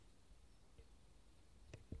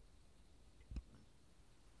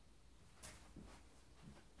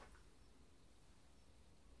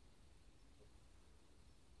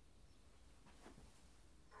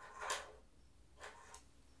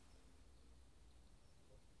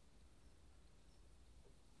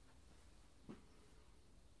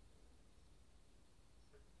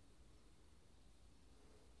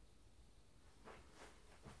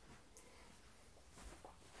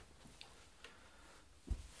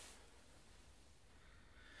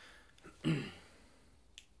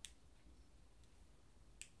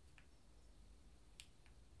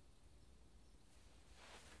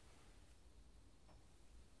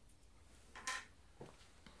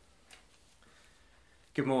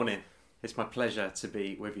Good morning. It's my pleasure to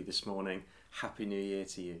be with you this morning. Happy New Year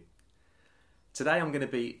to you. Today I'm going to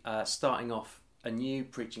be starting off a new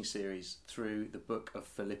preaching series through the book of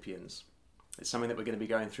Philippians. It's something that we're going to be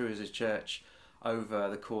going through as a church over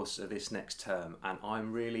the course of this next term, and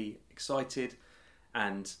I'm really excited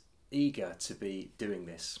and eager to be doing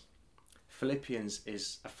this. Philippians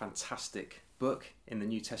is a fantastic book in the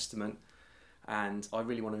New Testament, and I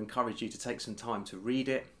really want to encourage you to take some time to read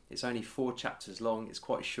it. It's only 4 chapters long, it's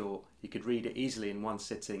quite short. You could read it easily in one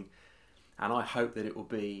sitting, and I hope that it will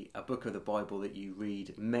be a book of the Bible that you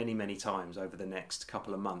read many, many times over the next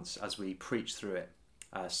couple of months as we preach through it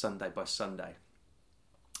Sunday by Sunday.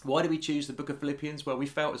 Why did we choose the book of Philippians? Well, we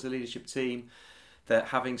felt as a leadership team that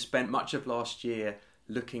having spent much of last year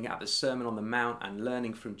looking at the Sermon on the Mount and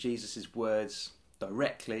learning from Jesus' words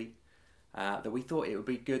directly, that we thought it would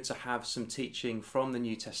be good to have some teaching from the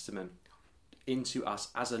New Testament into us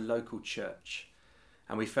as a local church.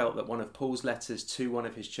 And we felt that one of Paul's letters to one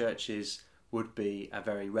of his churches would be a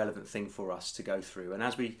very relevant thing for us to go through. And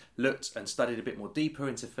as we looked and studied a bit more deeper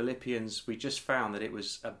into Philippians, we just found that it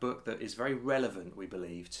was a book that is very relevant, we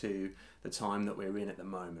believe, to the time that we're in at the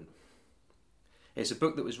moment. It's a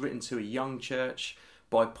book that was written to a young church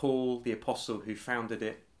by Paul, the apostle who founded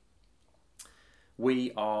it.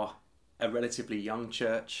 We are a relatively young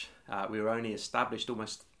church. We were only established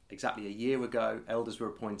almost exactly a year ago. Elders were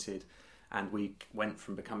appointed, and we went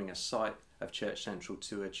from becoming a site of Church Central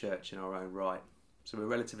to a church in our own right. So we're a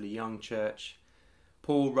relatively young church.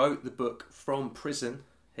 Paul wrote the book from prison.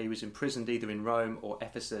 He was imprisoned either in Rome or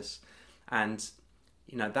Ephesus, and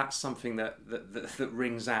that's something that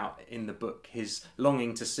rings out in the book, his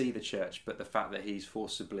longing to see the church, but the fact that he's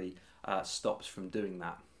forcibly stopped from doing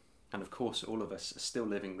that. And of course, all of us are still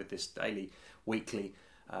living with this daily, weekly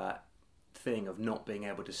thing of not being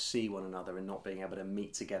able to see one another and not being able to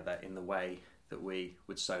meet together in the way that we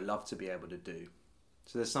would so love to be able to do.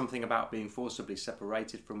 So there's something about being forcibly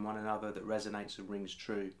separated from one another that resonates and rings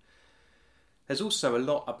true. There's also a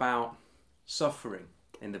lot about suffering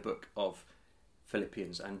in the book of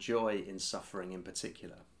Philippians and joy in suffering in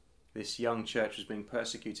particular. This young church was being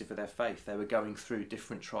persecuted for their faith. They were going through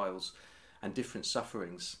different trials and different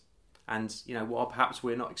sufferings. And, while perhaps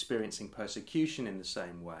we're not experiencing persecution in the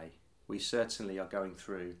same way, we certainly are going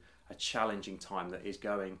through a challenging time that is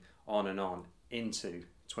going on and on into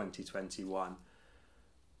 2021.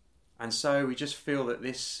 And so we just feel that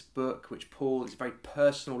this book, which Paul is a very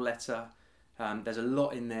personal letter, there's a lot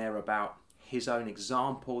in there about his own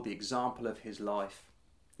example, the example of his life.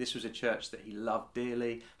 This was a church that he loved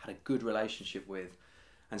dearly, had a good relationship with.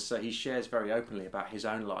 And so he shares very openly about his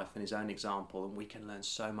own life and his own example, and we can learn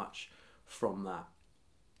so much from that.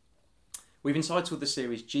 We've entitled the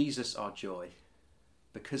series Jesus Our Joy,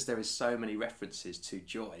 because there is so many references to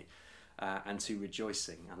joy and to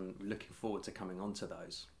rejoicing, and I'm looking forward to coming on to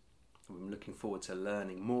those. I'm looking forward to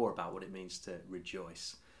learning more about what it means to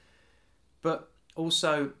rejoice. But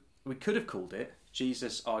also, we could have called it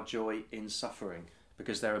Jesus Our Joy in Suffering,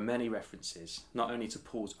 because there are many references, not only to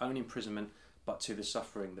Paul's own imprisonment, but to the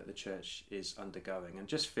suffering that the church is undergoing. And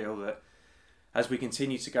just feel that as we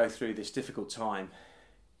continue to go through this difficult time,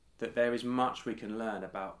 that there is much we can learn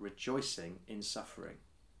about rejoicing in suffering.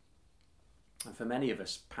 And for many of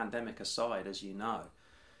us, pandemic aside, as you know,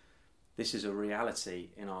 this is a reality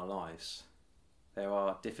in our lives. There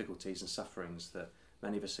are difficulties and sufferings that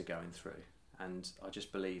many of us are going through. And I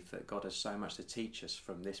just believe that God has so much to teach us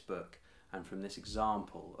from this book and from this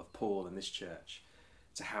example of Paul and this church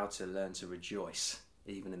to how to learn to rejoice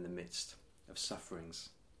even in the midst of sufferings.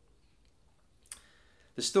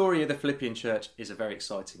 The story of the Philippian church is a very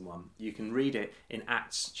exciting one. You can read it in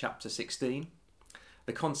Acts chapter 16.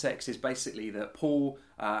 The context is basically that Paul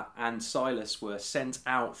and Silas were sent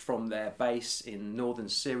out from their base in northern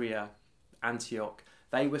Syria, Antioch.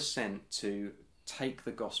 They were sent to take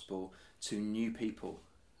the gospel to new people.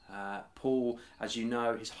 Paul, as you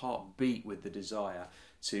know, his heart beat with the desire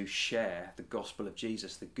to share the gospel of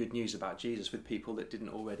Jesus, the good news about Jesus, with people that didn't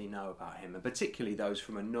already know about him, and particularly those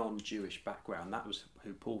from a non-Jewish background. That was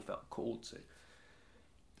who Paul felt called to.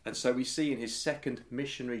 And so we see in his second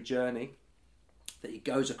missionary journey that he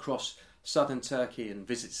goes across southern Turkey and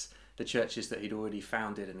visits the churches that he'd already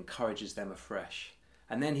founded and encourages them afresh.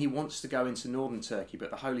 And then he wants to go into northern Turkey,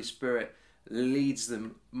 but the Holy Spirit leads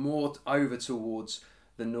them more over towards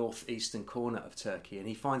the northeastern corner of Turkey, and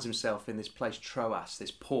he finds himself in this place Troas,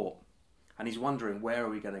 this port, and he's wondering, where are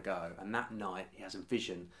we going to go? And that night he has a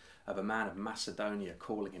vision of a man of Macedonia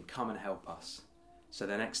calling him, come and help us. So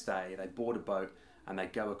the next day they board a boat and they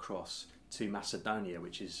go across to Macedonia,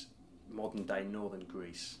 which is modern day northern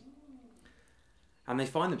Greece. and they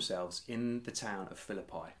find themselves in the town of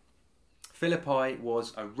Philippi. Philippi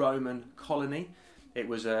was a Roman colony. It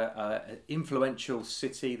was an influential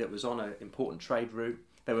city that was on an important trade route.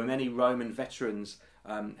 There were many Roman veterans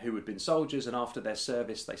who had been soldiers, and after their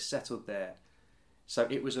service they settled there. So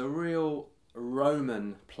it was a real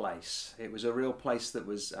Roman place. It was a real place that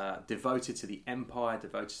was devoted to the empire,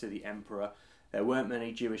 devoted to the emperor. There weren't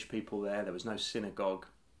many Jewish people there. There was no synagogue.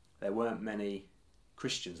 There weren't many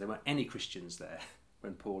Christians. There weren't any Christians there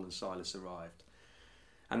when Paul and Silas arrived.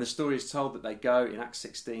 And the story is told that they go, in Acts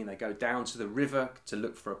 16, they go down to the river to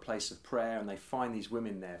look for a place of prayer, and they find these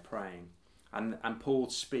women there praying. And Paul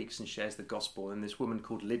speaks and shares the gospel, and this woman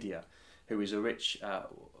called Lydia, who is a rich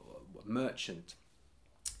merchant,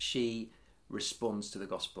 she responds to the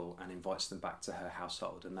gospel and invites them back to her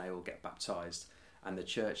household, and they all get baptized, and the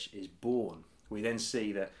church is born. We then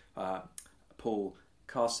see that Paul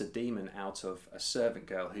casts a demon out of a servant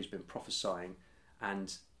girl who's been prophesying,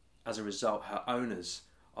 and as a result her owners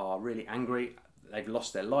are really angry. They've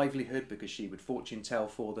lost their livelihood because she would fortune tell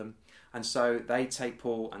for them, and so they take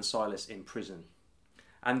Paul and Silas in prison.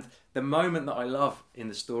 And the moment that I love in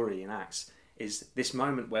the story in Acts is this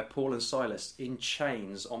moment where Paul and Silas, in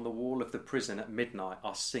chains on the wall of the prison at midnight,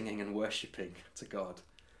 are singing and worshipping to God.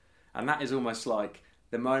 And that is almost like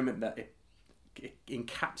the moment that it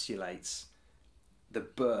encapsulates the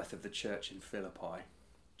birth of the church in Philippi.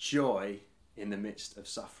 Joy in the midst of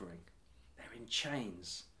suffering. They're in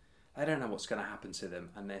chains. They don't know what's going to happen to them,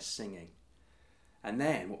 and they're singing. And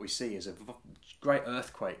then what we see is a great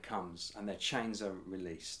earthquake comes, and their chains are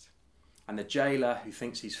released. And the jailer, who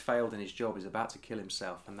thinks he's failed in his job, is about to kill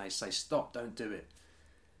himself, and they say, "Stop, don't do it."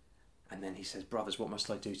 And then he says, "Brothers, what must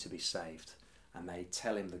I do to be saved?" And they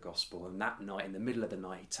tell him the gospel, and that night, in the middle of the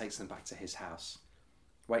night, he takes them back to his house,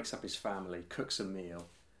 wakes up his family, cooks a meal,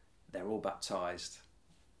 they're all baptised,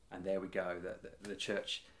 and there we go, the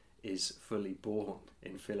church is fully born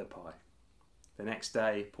in Philippi. The next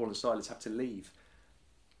day, Paul and Silas have to leave.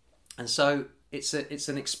 And so it's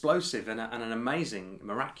an explosive and an amazing,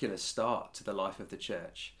 miraculous start to the life of the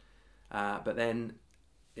church. But then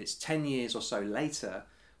it's 10 years or so later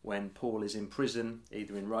when Paul is in prison,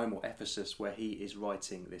 either in Rome or Ephesus, where he is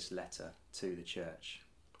writing this letter to the church,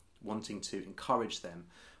 wanting to encourage them,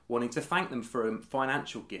 wanting to thank them for a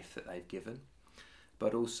financial gift that they've given,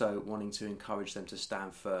 but also wanting to encourage them to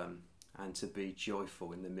stand firm and to be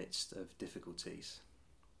joyful in the midst of difficulties.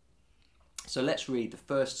 So let's read the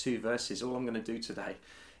first two verses. All I'm going to do today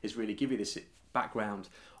is really give you this background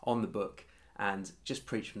on the book and just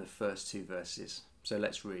preach from the first two verses. So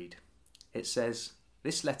let's read. It says,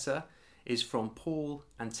 "This letter is from Paul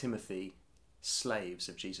and Timothy, slaves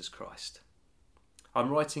of Jesus Christ. I'm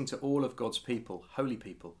writing to all of God's people, holy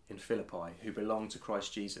people in Philippi, who belong to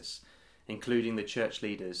Christ Jesus, including the church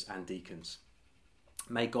leaders and deacons.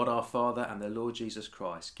 May God our Father and the Lord Jesus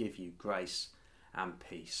Christ give you grace and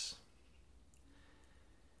peace."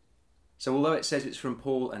 So although it says it's from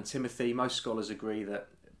Paul and Timothy, most scholars agree that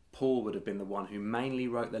Paul would have been the one who mainly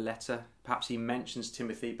wrote the letter. Perhaps he mentions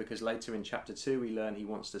Timothy because later in chapter 2 we learn he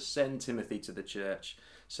wants to send Timothy to the church,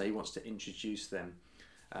 so he wants to introduce them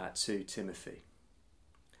to Timothy.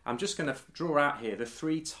 I'm just going to draw out here the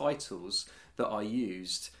three titles that are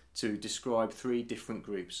used to describe three different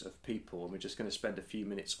groups of people, and we're just going to spend a few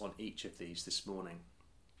minutes on each of these this morning.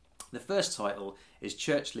 The first title is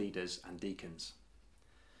church leaders and deacons.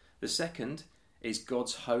 The second is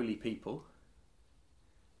God's holy people.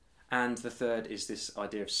 And the third is this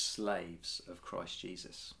idea of slaves of Christ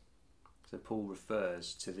Jesus. So Paul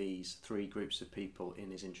refers to these three groups of people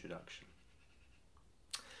in his introduction.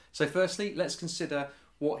 So firstly, let's consider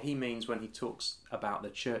what he means when he talks about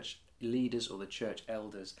the church leaders or the church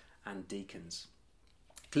elders and deacons.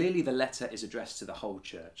 Clearly the letter is addressed to the whole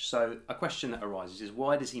church. So a question that arises is,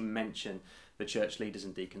 why does he mention the church leaders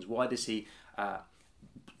and deacons? Why does he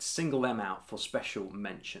single them out for special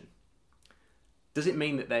mention? Does it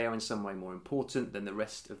mean that they are in some way more important than the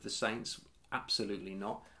rest of the saints? Absolutely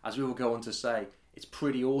not. As we will go on to say, it's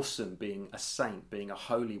pretty awesome being a saint, being a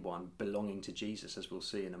holy one, belonging to Jesus, as we'll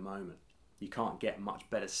see in a moment. You can't get much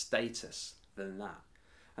better status than that.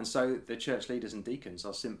 And so the church leaders and deacons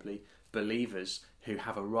are simply believers who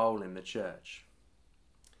have a role in the church.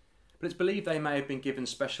 But it's believed they may have been given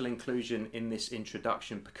special inclusion in this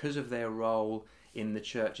introduction because of their role in the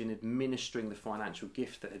church in administering the financial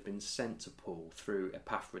gift that had been sent to Paul through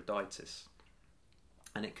Epaphroditus.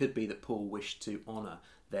 And it could be that Paul wished to honour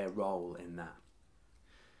their role in that.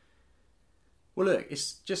 Well, look,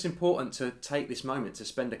 it's just important to take this moment to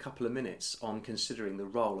spend a couple of minutes on considering the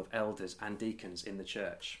role of elders and deacons in the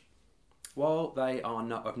church. While they are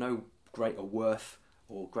of no greater worth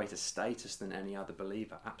or greater status than any other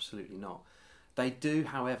believer. Absolutely not. They do,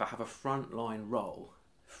 however, have a frontline role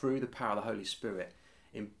through the power of the Holy Spirit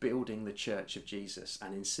in building the church of Jesus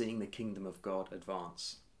and in seeing the kingdom of God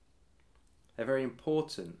advance. They're very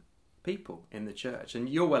important people in the church, and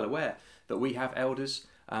you're well aware that we have elders,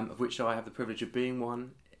 of which I have the privilege of being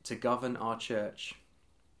one, to govern our church.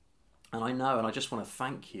 And I know, and I just want to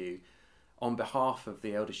thank you on behalf of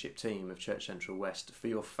the eldership team of Church Central West for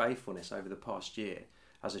your faithfulness over the past year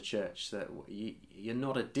as a church. That you're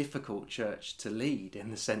not a difficult church to lead, in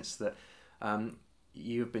the sense that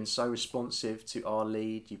you have been so responsive to our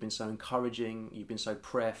lead, you've been so encouraging, you've been so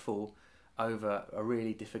prayerful over a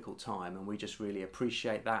really difficult time, and we just really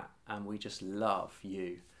appreciate that, and we just love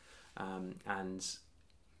you, and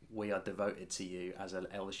we are devoted to you as an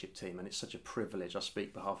eldership team, and it's such a privilege, I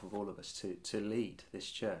speak on behalf of all of us, to lead this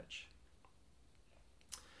church.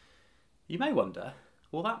 You may wonder,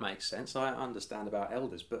 well, that makes sense, I understand about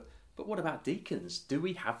elders, but what about deacons? Do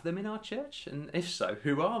we have them in our church? And if so,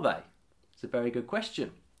 who are they? It's a very good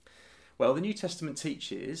question. Well, the New Testament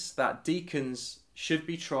teaches that deacons should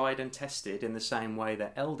be tried and tested in the same way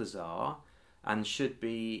that elders are, and should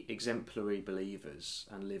be exemplary believers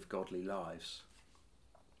and live godly lives.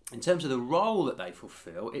 In terms of the role that they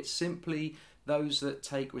fulfill, it's simply those that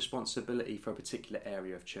take responsibility for a particular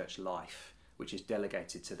area of church life, which is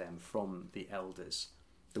delegated to them from the elders.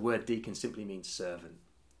 The word deacon simply means servant,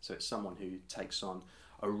 so it's someone who takes on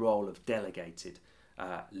a role of delegated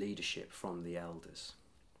leadership from the elders.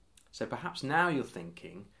 So perhaps now you're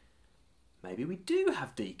thinking, maybe we do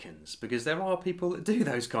have deacons, because there are people that do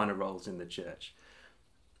those kind of roles in the church.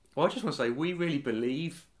 Well, I just want to say, we really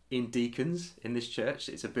believe in deacons in this church.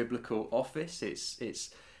 It's a biblical office. It's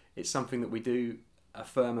something that we do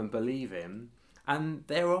affirm and believe in. And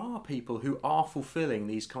there are people who are fulfilling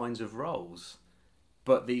these kinds of roles,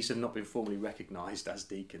 but these have not been formally recognised as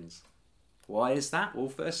deacons. Why is that? Well,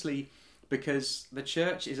 firstly, because the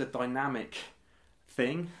church is a dynamic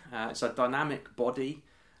thing. It's a dynamic body.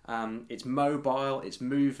 It's mobile, it's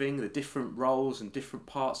moving, the different roles and different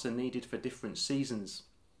parts are needed for different seasons.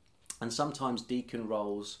 And sometimes deacon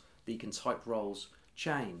type roles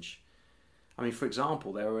change. I mean, for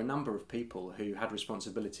example, there were a number of people who had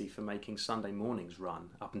responsibility for making Sunday mornings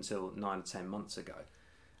run up until 9 or 10 months ago.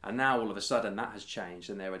 And now all of a sudden that has changed,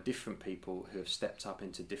 and there are different people who have stepped up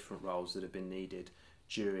into different roles that have been needed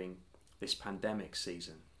during this pandemic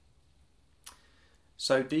season.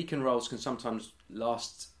 So deacon roles can sometimes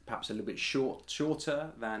last perhaps a little bit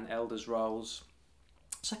shorter than elders' roles.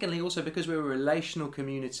 Secondly, also because we're a relational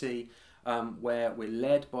community where we're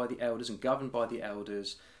led by the elders and governed by the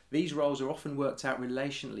elders, these roles are often worked out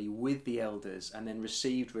relationally with the elders and then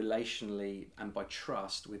received relationally and by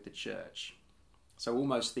trust with the church. So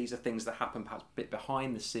almost these are things that happen perhaps a bit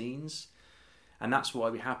behind the scenes, and that's why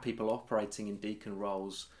we have people operating in deacon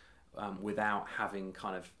roles without having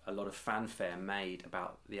kind of a lot of fanfare made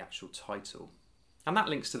about the actual title. And that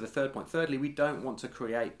links to the third point. Thirdly, we don't want to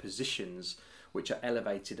create positions which are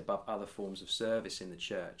elevated above other forms of service in the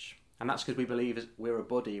church. And that's because we believe we're a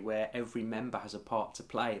body where every member has a part to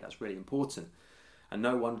play. That's really important. And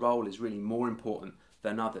no one role is really more important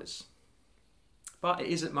than others. But it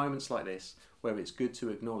is at moments like this where it's good to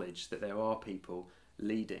acknowledge that there are people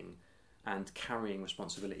leading and carrying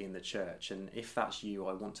responsibility in the church. And if that's you,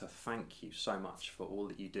 I want to thank you so much for all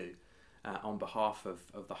that you do on behalf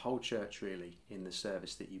of the whole church, really, in the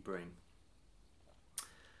service that you bring.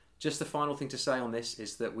 Just the final thing to say on this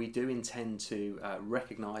is that we do intend to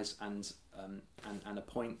recognise and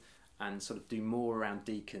appoint and sort of do more around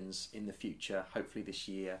deacons in the future, hopefully this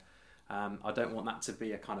year. I don't want that to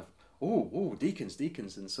be a kind of,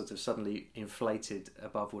 deacons, and sort of suddenly inflated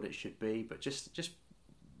above what it should be, but just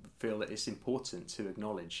feel that it's important to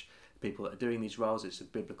acknowledge people that are doing these roles. It's a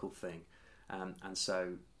biblical thing. And so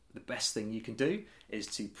the best thing you can do is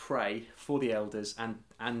to pray for the elders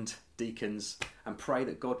and deacons, and pray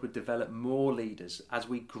that God would develop more leaders as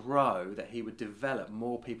we grow, that he would develop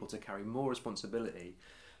more people to carry more responsibility,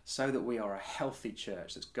 so that we are a healthy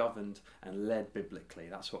church that's governed and led biblically.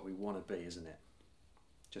 That's what we want to be, isn't it?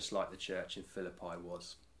 Just like the church in Philippi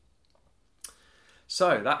was.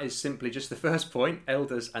 So that is simply just the first point,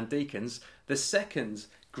 elders and deacons. The second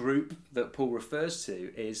group that Paul refers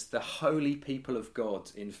to is the holy people of God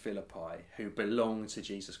in Philippi who belong to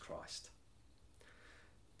Jesus Christ.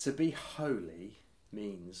 To be holy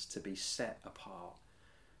means to be set apart.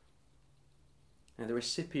 Now, the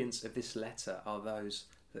recipients of this letter are those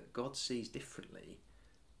that God sees differently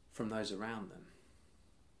from those around them.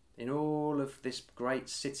 In all of this great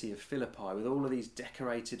city of Philippi, with all of these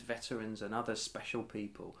decorated veterans and other special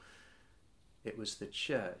people, it was the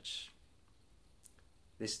church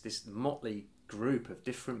this motley group of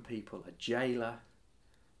different people, a jailer,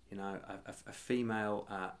 a female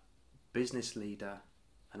business leader,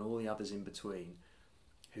 and all the others in between,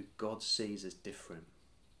 who God sees as different.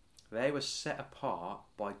 They were set apart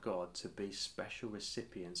by God to be special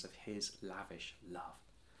recipients of his lavish love.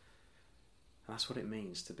 And that's what it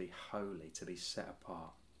means to be holy, to be set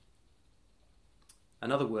apart.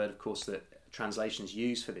 Another word, of course, that translations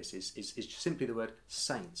use for this is simply the word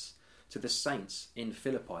saints. To the saints in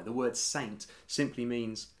Philippi, the word saint simply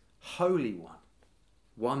means holy one.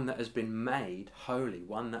 One that has been made holy,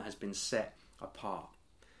 one that has been set apart.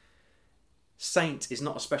 Saint is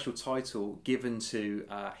not a special title given to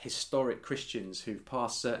historic Christians who've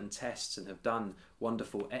passed certain tests and have done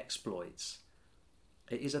wonderful exploits.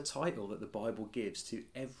 It is a title that the Bible gives to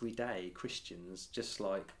everyday Christians just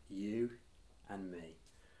like you and me.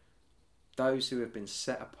 Those who have been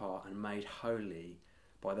set apart and made holy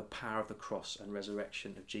by the power of the cross and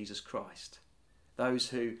resurrection of Jesus Christ. Those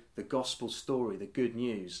who the gospel story, the good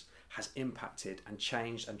news, has impacted and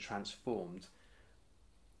changed and transformed.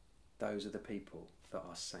 Those are the people that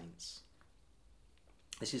are saints.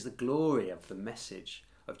 This is the glory of the message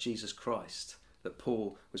of Jesus Christ that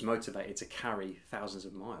Paul was motivated to carry thousands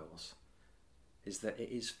of miles, is that it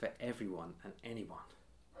is for everyone and anyone.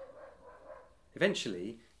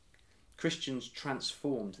 Eventually, Christians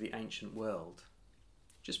transformed the ancient world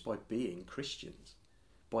just by being Christians,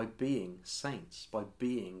 by being saints, by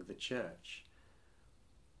being the church.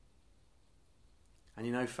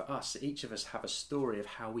 And for us, each of us have a story of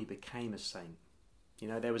how we became a saint.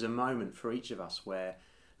 There was a moment for each of us where,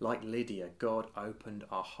 like Lydia, God opened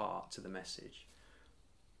our heart to the message.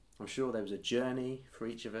 I'm sure there was a journey for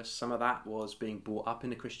each of us. Some of that was being brought up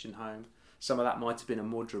in a Christian home. Some of that might have been a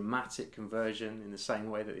more dramatic conversion in the same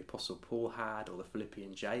way that the Apostle Paul had or the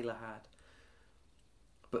Philippian jailer had.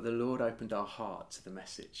 But the Lord opened our heart to the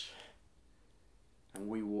message. And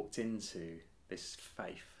we walked into this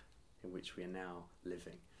faith in which we are now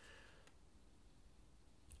living.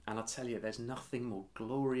 And I'll tell you, there's nothing more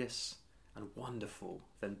glorious and wonderful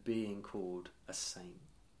than being called a saint.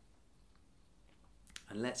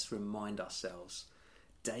 And let's remind ourselves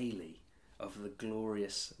daily of the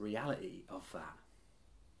glorious reality of that.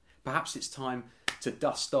 Perhaps it's time to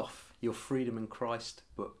dust off your Freedom in Christ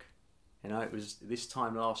book. It was this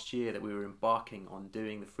time last year that we were embarking on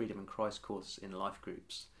doing the Freedom in Christ course in life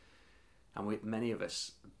groups. And many of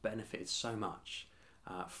us benefited so much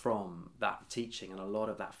from that teaching and a lot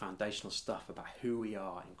of that foundational stuff about who we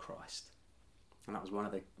are in Christ. And that was one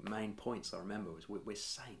of the main points I remember, was we're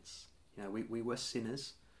saints. We were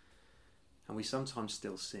sinners, and we sometimes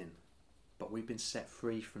still sin, but we've been set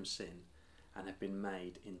free from sin and have been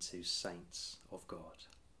made into saints of God.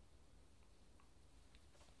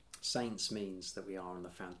 Saints means that we are on the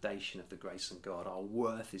foundation of the grace of God. Our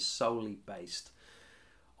worth is solely based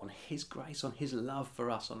on his grace, on his love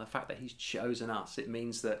for us, on the fact that he's chosen us. It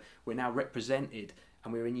means that we're now represented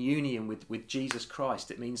and we're in union with Jesus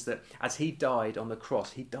Christ. It means that as he died on the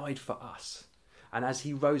cross, he died for us. And as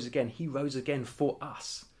he rose again for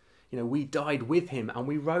us. We died with him and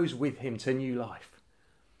we rose with him to new life.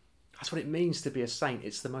 That's what it means to be a saint.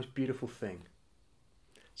 It's the most beautiful thing.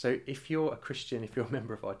 So if you're a Christian, if you're a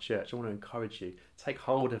member of our church, I want to encourage you, take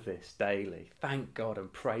hold of this daily. Thank God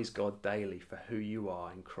and praise God daily for who you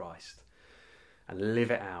are in Christ. And live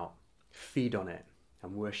it out, feed on it,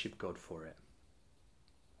 and worship God for it.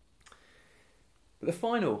 But the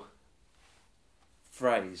final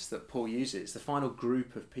phrase that Paul uses, the final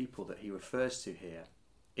group of people that he refers to here,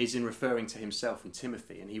 is in referring to himself and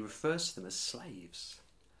Timothy, and he refers to them as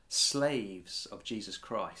slaves of Jesus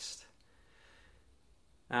Christ.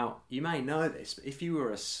 Now, you may know this, but if you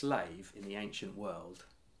were a slave in the ancient world,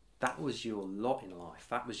 that was your lot in life.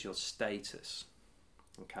 That was your status.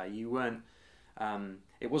 Okay, you weren't.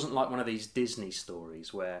 It wasn't like one of these Disney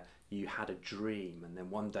stories where you had a dream and then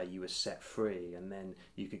one day you were set free and then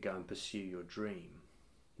you could go and pursue your dream.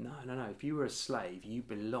 No. If you were a slave, you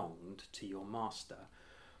belonged to your master.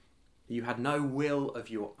 You had no will of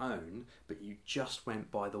your own, but you just went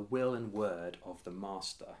by the will and word of the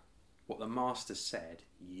master. What the master said,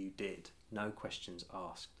 you did. No questions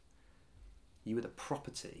asked. You were the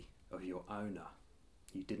property of your owner.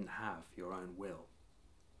 You didn't have your own will.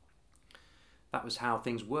 That was how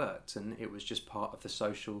things worked, and it was just part of the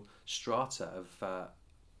social strata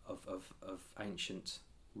of ancient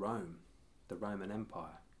Rome, the Roman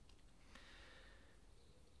Empire.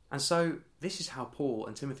 And so this is how Paul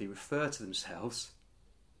and Timothy refer to themselves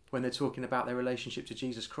when they're talking about their relationship to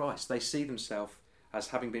Jesus Christ. They see themselves as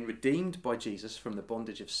having been redeemed by Jesus from the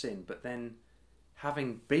bondage of sin, but then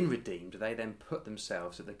having been redeemed, they then put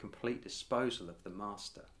themselves at the complete disposal of the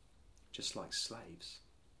master, just like slaves.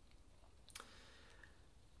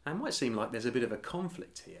 And it might seem like there's a bit of a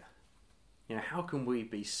conflict here. How can we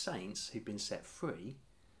be saints who've been set free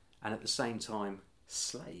and at the same time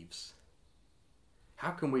slaves?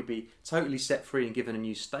 How can we be totally set free and given a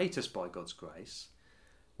new status by God's grace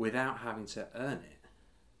without having to earn it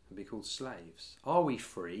and be called slaves? Are we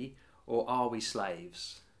free or are we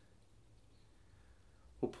slaves?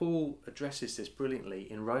 Well, Paul addresses this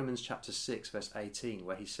brilliantly in Romans chapter 6 verse 18,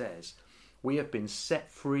 where he says, "We have been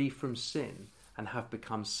set free from sin and have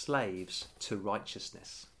become slaves to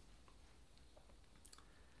righteousness."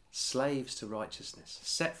 Slaves to righteousness.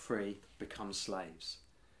 Set free, become slaves.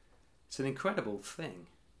 It's an incredible thing.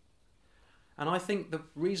 And I think the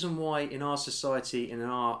reason why in our society, in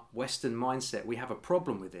our Western mindset, we have a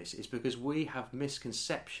problem with this is because we have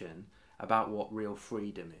misconception about what real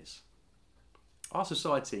freedom is. Our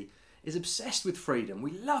society is obsessed with freedom.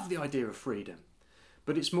 We love the idea of freedom.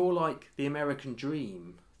 But it's more like the American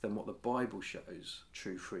dream than what the Bible shows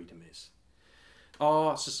true freedom is.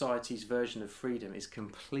 Our society's version of freedom is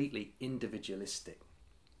completely individualistic.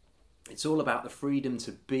 It's all about the freedom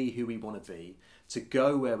to be who we want to be, to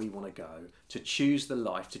go where we want to go, to choose the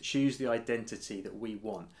life, to choose the identity that we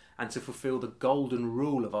want, and to fulfill the golden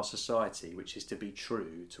rule of our society, which is to be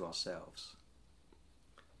true to ourselves.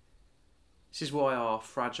 This is why our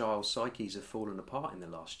fragile psyches have fallen apart in the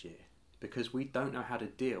last year, because we don't know how to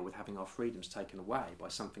deal with having our freedoms taken away by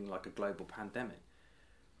something like a global pandemic.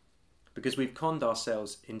 Because we've conned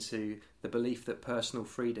ourselves into the belief that personal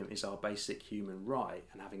freedom is our basic human right,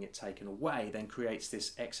 and having it taken away then creates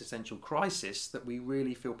this existential crisis that we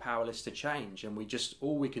really feel powerless to change, and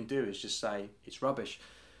all we can do is just say it's rubbish,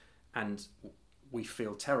 and we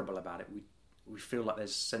feel terrible about it. We feel like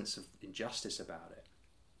there's a sense of injustice about it.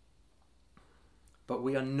 But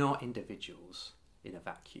we are not individuals in a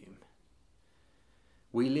vacuum.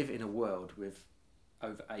 We live in a world with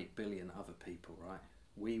over 8 billion other people, right?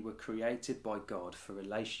 We were created by God for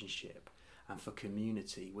relationship and for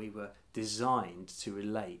community. We were designed to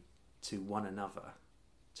relate to one another,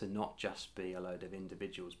 to not just be a load of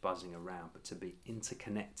individuals buzzing around, but to be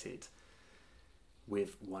interconnected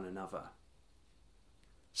with one another.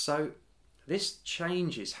 So this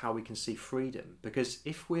changes how we can see freedom, because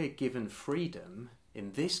if we're given freedom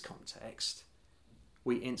in this context,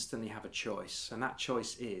 we instantly have a choice, and that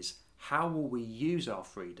choice is, how will we use our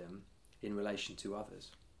freedom in relation to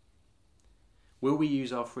others? Will we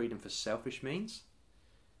use our freedom for selfish means?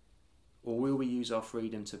 Or will we use our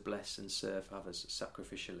freedom to bless and serve others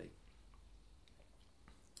sacrificially?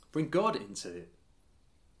 Bring God into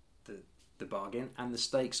the bargain, and the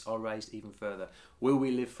stakes are raised even further. Will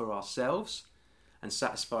we live for ourselves and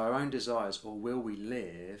satisfy our own desires, or will we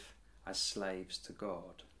live as slaves to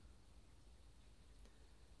God?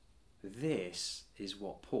 This is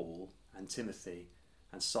what Paul and Timothy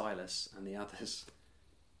and Silas and the others,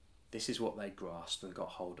 this is what they grasped and got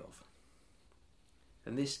hold of.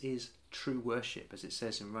 And this is true worship, as it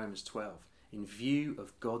says in Romans 12. In view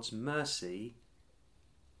of God's mercy,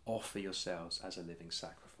 offer yourselves as a living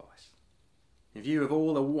sacrifice. In view of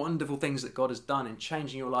all the wonderful things that God has done in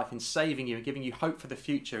changing your life, in saving you, in giving you hope for the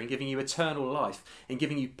future, in giving you eternal life, in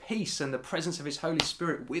giving you peace and the presence of His Holy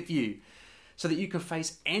Spirit with you, so that you can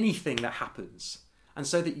face anything that happens, and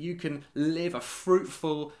so that you can live a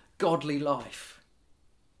fruitful, godly life.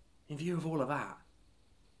 In view of all of that,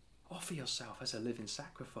 offer yourself as a living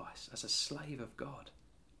sacrifice, as a slave of God.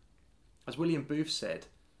 As William Booth said,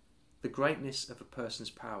 the greatness of a person's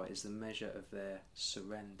power is the measure of their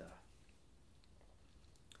surrender.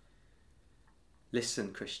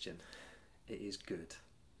 Listen, Christian, it is good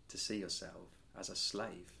to see yourself as a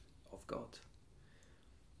slave of God.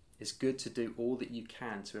 It's good to do all that you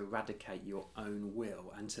can to eradicate your own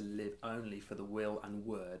will and to live only for the will and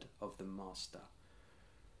word of the Master.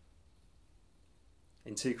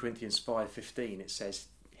 In 2 Corinthians 5:15 it says,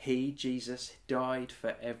 He, Jesus, died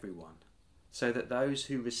for everyone, so that those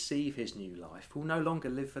who receive His new life will no longer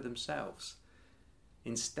live for themselves.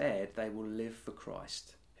 Instead, they will live for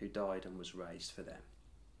Christ, who died and was raised for them.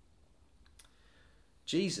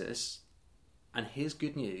 Jesus and His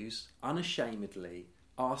good news unashamedly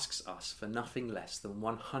asks us for nothing less than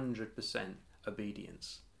 100%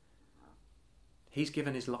 obedience. He's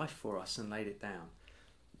given His life for us and laid it down.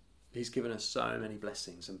 He's given us so many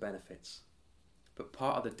blessings and benefits. But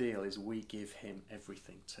part of the deal is we give Him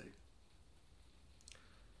everything too.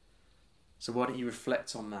 So why don't you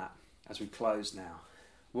reflect on that as we close now?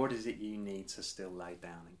 What is it you need to still lay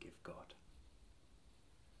down and give God?